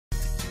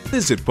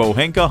Visit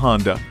Pohanka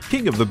Honda,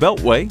 King of the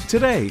Beltway,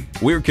 today.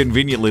 We're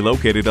conveniently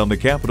located on the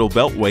Capitol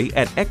Beltway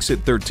at Exit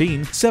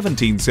 13,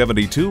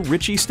 1772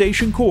 Ritchie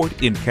Station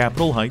Court in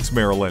Capitol Heights,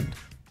 Maryland.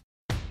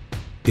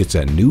 It's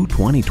a new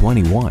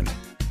 2021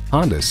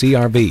 Honda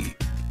CR-V.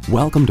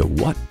 Welcome to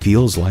what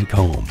feels like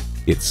home.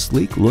 It's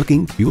sleek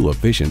looking, fuel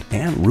efficient,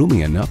 and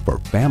roomy enough for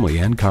family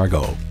and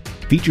cargo.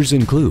 Features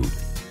include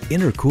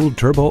intercooled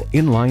turbo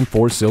inline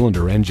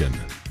 4-cylinder engine,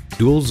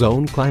 dual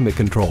zone climate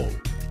control,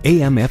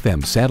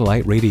 AM/FM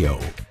satellite radio,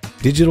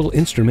 digital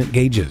instrument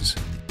gauges,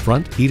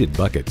 front heated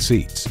bucket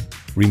seats,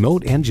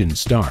 remote engine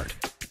start,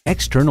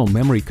 external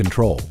memory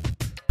control,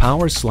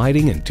 power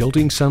sliding and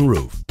tilting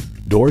sunroof,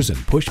 doors and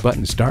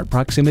push-button start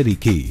proximity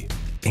key,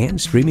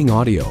 and streaming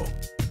audio.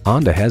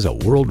 Honda has a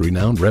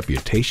world-renowned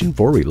reputation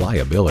for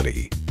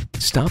reliability.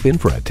 Stop in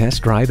for a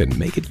test drive and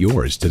make it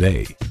yours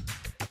today.